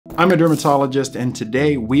I'm a dermatologist, and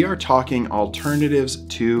today we are talking alternatives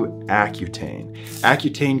to Accutane.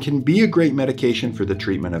 Accutane can be a great medication for the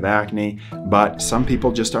treatment of acne, but some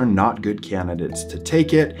people just are not good candidates to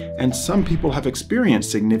take it, and some people have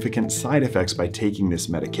experienced significant side effects by taking this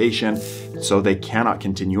medication, so they cannot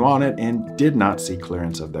continue on it and did not see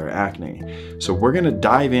clearance of their acne. So we're going to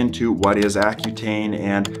dive into what is Accutane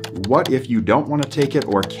and what if you don't want to take it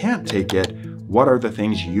or can't take it. What are the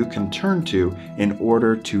things you can turn to in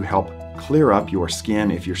order to help clear up your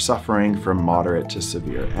skin if you're suffering from moderate to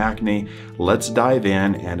severe acne? Let's dive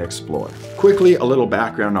in and explore. Quickly, a little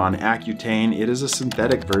background on Accutane. It is a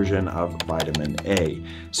synthetic version of vitamin A.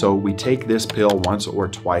 So we take this pill once or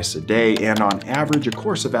twice a day, and on average, a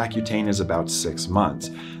course of Accutane is about 6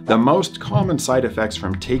 months. The most common side effects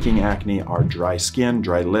from taking acne are dry skin,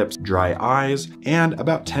 dry lips, dry eyes, and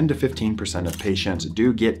about 10 to 15% of patients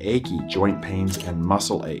do get achy joint pains and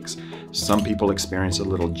muscle aches. Some people experience a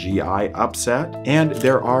little GI upset, and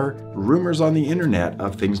there are rumors on the internet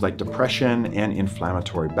of things like depression and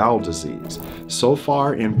inflammatory bowel disease. So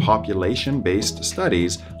far in population-based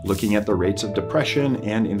studies looking at the rates of depression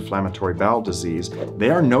and inflammatory bowel disease, they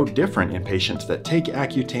are no different in patients that take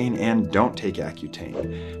Accutane and don't take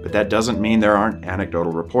Accutane. But that doesn't mean there aren't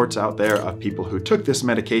anecdotal reports out there of people who took this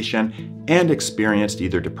medication and experienced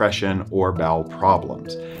either depression or bowel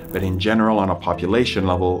problems. But in general, on a population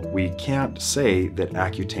level, we can't say that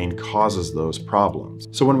Accutane causes those problems.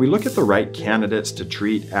 So when we look at the right candidates to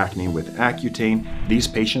treat acne with Accutane, these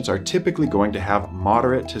patients are typically going to have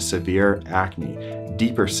moderate to severe acne,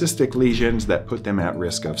 deeper cystic lesions that put them at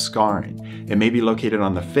risk of scarring. It may be located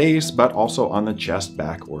on the face, but also on the chest,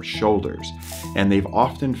 back, or shoulders. And they've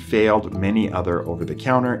often failed many other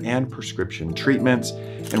over-the-counter and prescription treatments,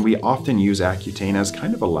 and we often use Accutane as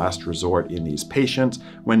kind of a last resort in these patients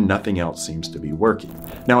when nothing else seems to be working.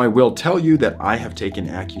 Now, I will tell you that I have taken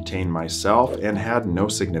Accutane myself and had no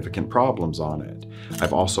significant problems on it.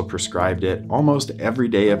 I've also prescribed it almost every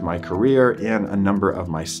day of my career, and a number of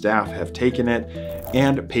my staff have taken it,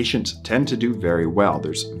 and patients tend to do very well.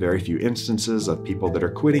 There's very few instances of people that are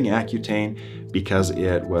quitting Accutane because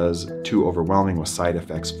it was too overwhelming with side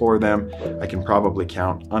effects for them. I can probably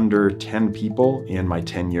count under 10 people in my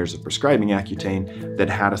 10 years of prescribing Accutane that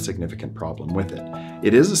had a significant problem with it.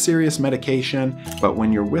 It is a serious medication, but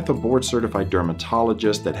when you're with a board-certified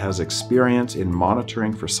dermatologist that has experience in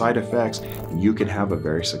monitoring for side effects, you can have a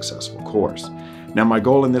very successful course. Now, my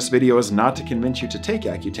goal in this video is not to convince you to take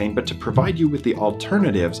Accutane, but to provide you with the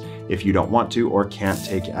alternatives if you don't want to or can't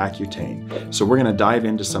take Accutane. So we're going to dive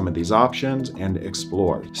into some of these options and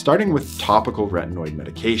explore. Starting with topical retinoid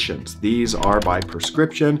medications. These are by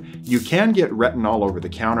prescription. You can get retinol over the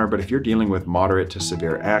counter, but if you're dealing with moderate to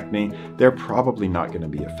severe acne, they're probably not going to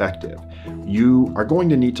be effective. You are going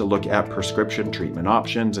to need to look at prescription treatment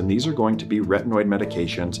options, and these are going to be retinoid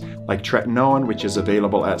medications like tretinoin, which is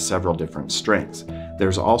available at several different strengths.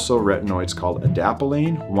 There's also retinoids called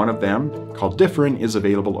adapalene. One of them, called Differin, is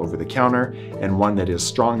available over the counter, and one that is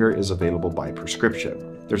stronger is available by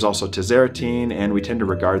prescription. There's also tazarotene, and we tend to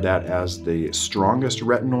regard that as the strongest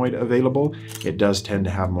retinoid available. It does tend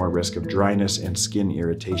to have more risk of dryness and skin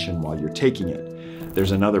irritation while you're taking it.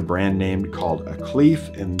 There's another brand name called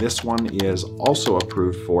Acleef, and this one is also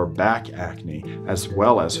approved for back acne as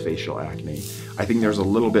well as facial acne. I think there's a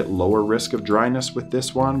little bit lower risk of dryness with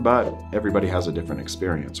this one, but everybody has a different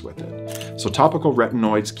experience with it. So topical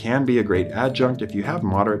retinoids can be a great adjunct if you have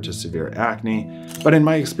moderate to severe acne, but in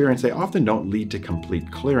my experience, they often don't lead to complete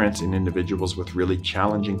clearance in individuals with really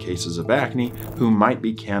challenging cases of acne who might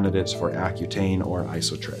be candidates for Accutane or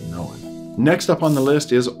isotretinoin. Next up on the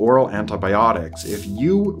list is oral antibiotics. If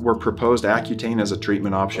you were proposed Accutane as a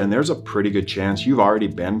treatment option, there's a pretty good chance you've already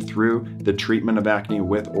been through the treatment of acne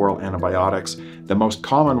with oral antibiotics. The most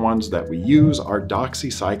common ones that we use are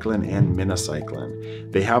doxycycline and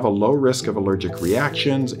minocycline. They have a low risk of allergic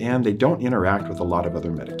reactions, and they don't interact with a lot of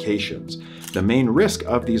other medications. The main risk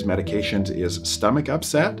of these medications is stomach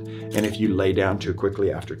upset, and if you lay down too quickly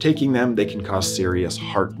after taking them, they can cause serious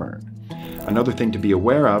heartburn. Another thing to be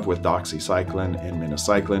aware of with doxycycline and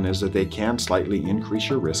minocycline is that they can slightly increase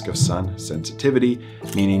your risk of sun sensitivity,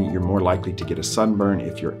 meaning you're more likely to get a sunburn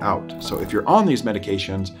if you're out. So if you're on these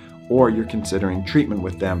medications or you're considering treatment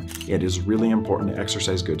with them, it is really important to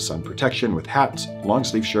exercise good sun protection with hats, long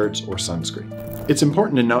sleeve shirts, or sunscreen. It's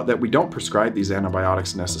important to note that we don't prescribe these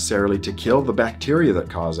antibiotics necessarily to kill the bacteria that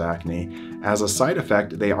cause acne. As a side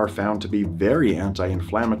effect, they are found to be very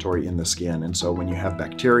anti-inflammatory in the skin. And so when you have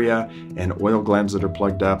bacteria and oil glands that are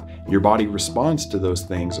plugged up, your body responds to those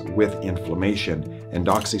things with inflammation. And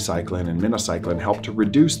doxycycline and minocycline help to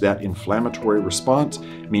reduce that inflammatory response,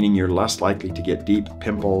 meaning you're less likely to get deep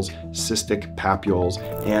pimples, cystic papules,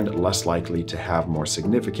 and less likely to have more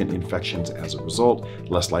significant infections as a result,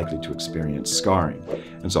 less likely to experience scarring.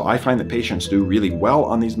 And so I find that patients do really well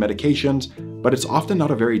on these medications, but it's often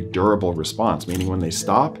not a very durable response, meaning when they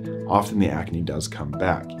stop, often the acne does come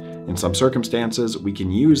back. In some circumstances, we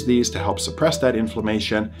can use these to help suppress that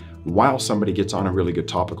inflammation while somebody gets on a really good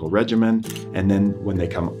topical regimen, and then when they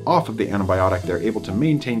come off of the antibiotic, they're able to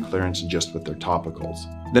maintain clearance just with their topicals.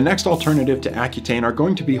 The next alternative to Accutane are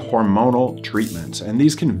going to be hormonal treatments, and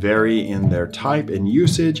these can vary in their type and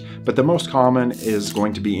usage, but the most common is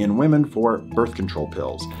going to be in women for birth control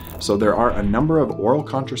pills. So there are a number of oral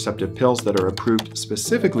contraceptive pills that are approved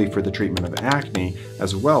specifically for the treatment of acne,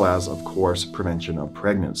 as well as, of course, prevention of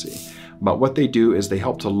pregnancy. But what they do is they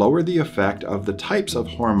help to lower the effect of the types of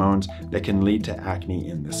hormones that can lead to acne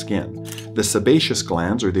in the skin. The sebaceous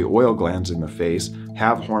glands, or the oil glands in the face,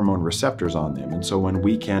 have hormone receptors on them. And so when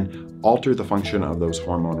we can alter the function of those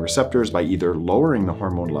hormone receptors by either lowering the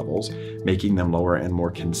hormone levels, making them lower and more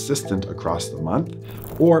consistent across the month,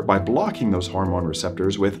 or by blocking those hormone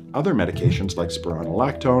receptors with other medications like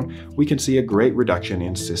spironolactone, we can see a great reduction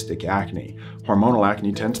in cystic acne. Hormonal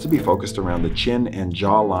acne tends to be focused around the chin and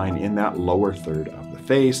jawline in that lower third of the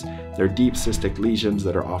face. They're deep cystic lesions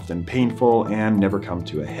that are often painful and never come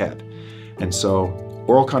to a head. And so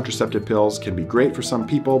oral contraceptive pills can be great for some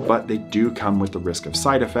people, but they do come with the risk of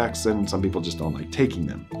side effects, and some people just don't like taking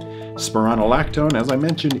them. Spironolactone, as I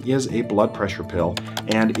mentioned, is a blood pressure pill,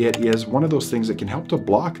 and it is one of those things that can help to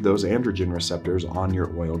block those androgen receptors on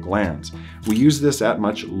your oil glands. We use this at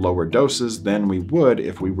much lower doses than we would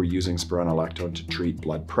if we were using spironolactone to treat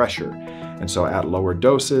blood pressure. And so at lower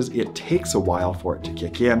doses, it takes a while for it to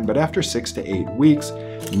kick in, but after 6 to 8 weeks,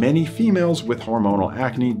 many females with hormonal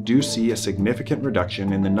acne do see a significant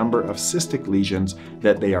reduction in the number of cystic lesions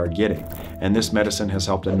that they are getting. And this medicine has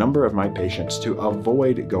helped a number of my patients to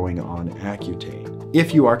avoid going on Accutane.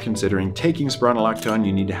 If you are considering taking spironolactone,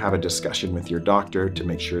 you need to have a discussion with your doctor to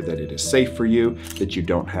make sure that it is safe for you, that you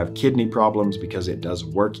don't have kidney problems, because it does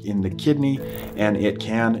work in the kidney and it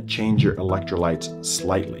can change your electrolytes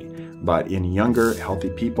slightly. But in younger, healthy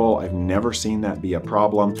people, I've never seen that be a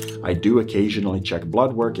problem. I do occasionally check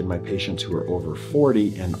blood work in my patients who are over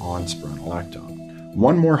 40 and on spironolactone.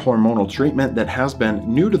 One more hormonal treatment that has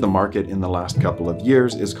been new to the market in the last couple of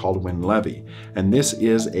years is called Winlevi. And this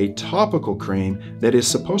is a topical cream that is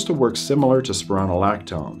supposed to work similar to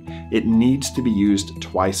spironolactone. It needs to be used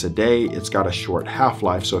twice a day. It's got a short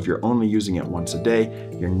half-life, so if you're only using it once a day,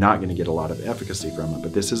 you're not going to get a lot of efficacy from it.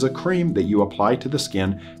 But this is a cream that you apply to the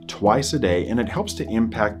skin twice a day, and it helps to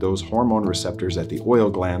impact those hormone receptors at the oil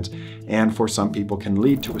glands, and for some people can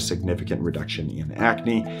lead to a significant reduction in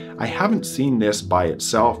acne. I haven't seen this by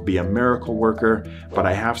itself be a miracle worker, but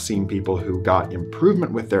I have seen people who got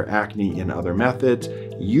improvement with their acne in other methods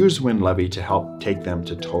use Winlevi to help take them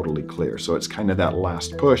to totally clear. So it's kind of that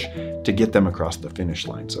last push to get them across the finish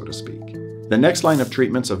line, so to speak. The next line of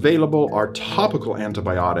treatments available are topical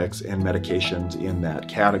antibiotics and medications in that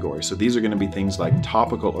category. So these are going to be things like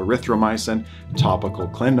topical erythromycin, topical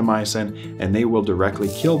clindamycin, and they will directly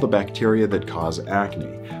kill the bacteria that cause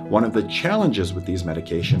acne. One of the challenges with these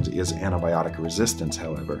medications is antibiotic resistance,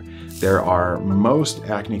 however. There are most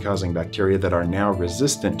acne-causing bacteria that are now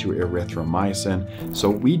resistant to erythromycin, so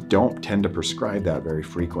we don't tend to prescribe that very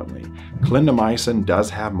frequently. Clindamycin does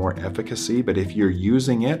have more efficacy, but if you're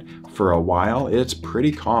using it for a while, it's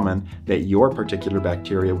pretty common that your particular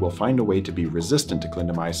bacteria will find a way to be resistant to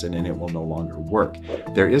clindamycin and it will no longer work.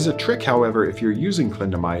 There is a trick, however. If you're using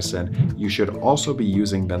clindamycin, you should also be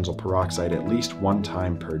using benzoyl peroxide at least 1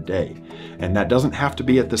 time per day. And that doesn't have to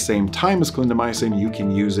be at the same time as clindamycin. You can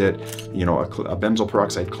use it, a benzoyl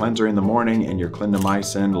peroxide cleanser in the morning and your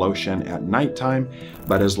clindamycin lotion at nighttime.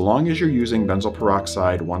 But as long as you're using benzoyl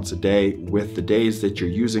peroxide once a day with the days that you're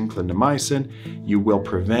using clindamycin, you will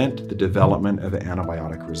prevent the development of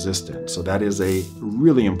antibiotic resistance. So that is a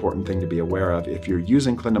really important thing to be aware of. If you're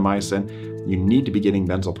using clindamycin, you need to be getting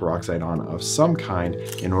benzoyl peroxide on of some kind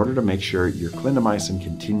in order to make sure your clindamycin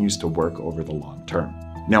continues to work over the long term.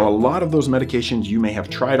 Now, a lot of those medications you may have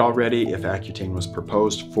tried already if Accutane was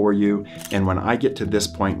proposed for you. And when I get to this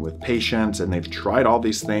point with patients and they've tried all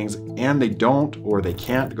these things and they don't or they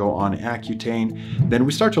can't go on Accutane, then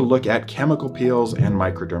we start to look at chemical peels and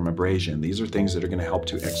microdermabrasion. These are things that are going to help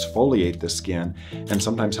to exfoliate the skin and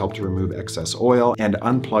sometimes help to remove excess oil and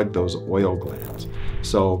unplug those oil glands.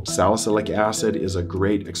 So salicylic acid is a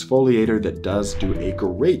great exfoliator that does do a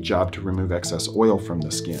great job to remove excess oil from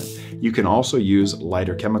the skin. You can also use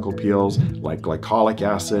lighter chemical peels like glycolic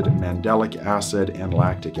acid, mandelic acid, and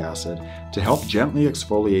lactic acid to help gently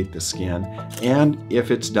exfoliate the skin. And if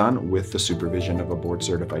it's done with the supervision of a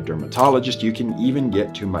board-certified dermatologist, you can even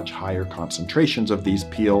get to much higher concentrations of these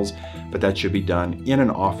peels, but that should be done in an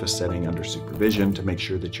office setting under supervision to make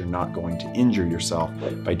sure that you're not going to injure yourself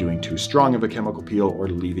by doing too strong of a chemical peel or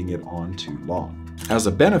leaving it on too long. As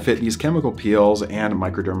a benefit, these chemical peels and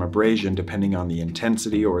microdermabrasion, depending on the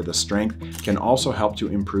intensity or the strength, can also help to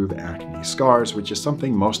improve acne scars, which is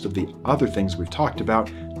something most of the other things we've talked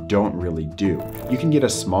about don't really do. You can get a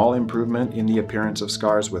small improvement in the appearance of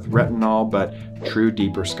scars with retinol, but true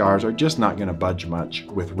deeper scars are just not going to budge much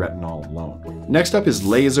with retinol alone. Next up is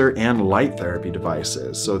laser and light therapy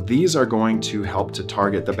devices. So these are going to help to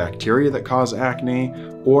target the bacteria that cause acne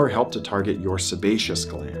or help to target your sebaceous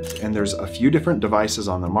glands. And there's a few different devices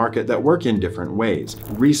on the market that work in different ways.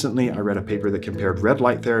 Recently, I read a paper that compared red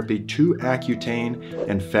light therapy to Accutane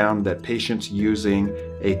and found that patients using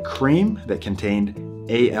a cream that contained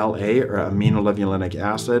ALA or aminolevulinic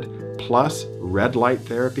acid plus red light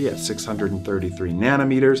therapy at 633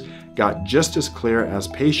 nanometers got just as clear as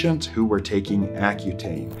patients who were taking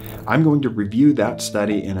Accutane. I'm going to review that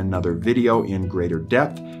study in another video in greater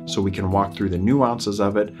depth so we can walk through the nuances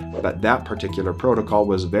of it, but that particular protocol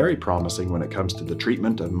was very promising when it comes to the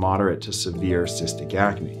treatment of moderate to severe cystic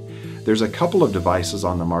acne. There's a couple of devices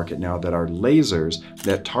on the market now that are lasers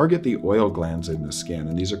that target the oil glands in the skin,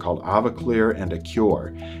 and these are called Avaclear and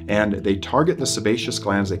Accure. And they target the sebaceous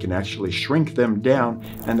glands. They can actually shrink them down,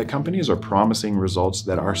 and the companies are promising results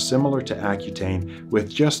that are similar to Accutane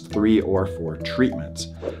with just 3 or 4 treatments.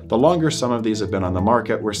 The longer some of these have been on the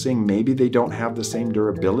market, we're seeing maybe they don't have the same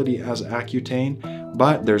durability as Accutane,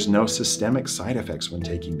 but there's no systemic side effects when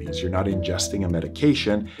taking these. You're not ingesting a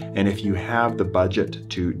medication, and if you have the budget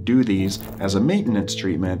to do these as a maintenance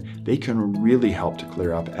treatment, they can really help to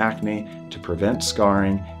clear up acne, to prevent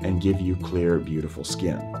scarring, and give you clear, beautiful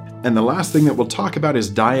skin. And the last thing that we'll talk about is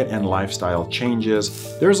diet and lifestyle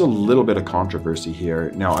changes. There's a little bit of controversy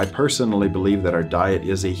here. Now, I personally believe that our diet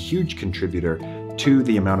is a huge contributor to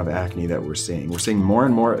the amount of acne that we're seeing. We're seeing more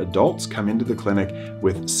and more adults come into the clinic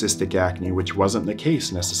with cystic acne, which wasn't the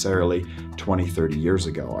case necessarily 20, 30 years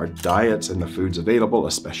ago. Our diets and the foods available,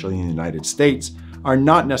 especially in the United States, are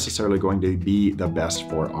not necessarily going to be the best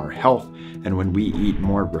for our health. And when we eat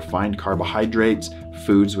more refined carbohydrates,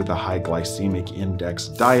 foods with a high glycemic index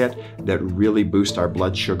diet that really boost our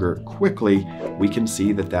blood sugar quickly, we can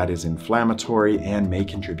see that that is inflammatory and may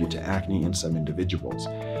contribute to acne in some individuals.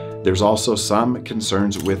 There's also some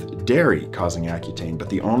concerns with dairy causing Accutane, but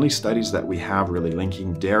the only studies that we have really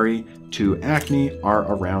linking dairy to acne are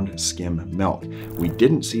around skim milk. We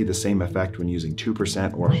didn't see the same effect when using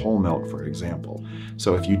 2% or whole milk, for example.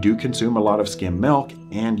 So if you do consume a lot of skim milk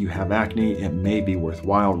and you have acne, it may be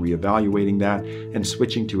worthwhile reevaluating that and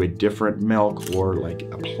switching to a different milk or like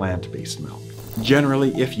a plant-based milk.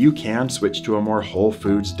 Generally, if you can switch to a more whole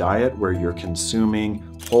foods diet where you're consuming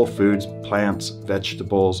whole foods, plants,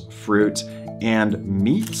 vegetables, fruits, and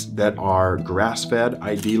meats that are grass-fed,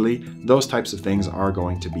 ideally, those types of things are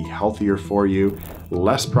going to be healthier for you.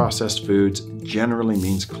 Less processed foods generally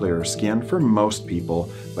means clearer skin for most people,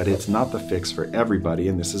 but it's not the fix for everybody,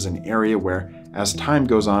 and this is an area where as time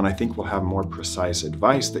goes on, I think we'll have more precise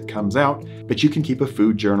advice that comes out, but you can keep a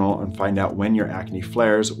food journal and find out when your acne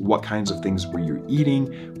flares, what kinds of things were you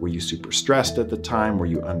eating, were you super stressed at the time, were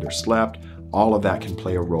you underslept? All of that can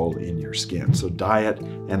play a role in your skin. So diet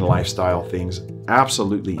and lifestyle things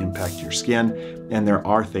absolutely impact your skin, and there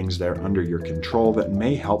are things there under your control that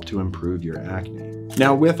may help to improve your acne.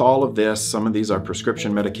 Now, with all of this, some of these are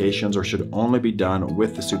prescription medications or should only be done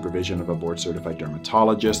with the supervision of a board-certified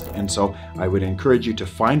dermatologist. And so I would encourage you to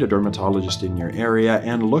find a dermatologist in your area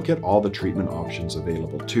and look at all the treatment options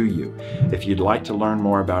available to you. If you'd like to learn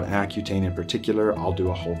more about Accutane in particular, I'll do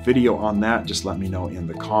a whole video on that. Just let me know in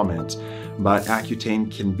the comments. but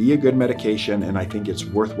Accutane can be a good medication, and I think it's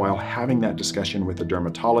worthwhile having that discussion with a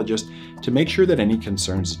dermatologist to make sure that any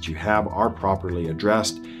concerns that you have are properly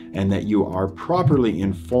addressed and that you are properly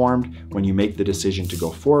informed when you make the decision to go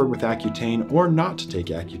forward with Accutane or not to take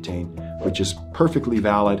Accutane, which is perfectly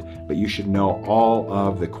valid, but you should know all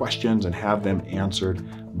of the questions and have them answered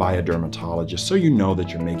by a dermatologist so you know that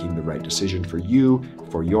you're making the right decision for you,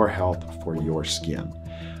 for your health, for your skin.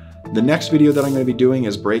 The next video that I'm going to be doing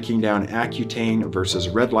is breaking down Accutane versus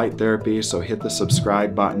red light therapy, so hit the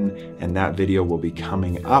subscribe button and that video will be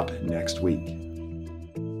coming up next week.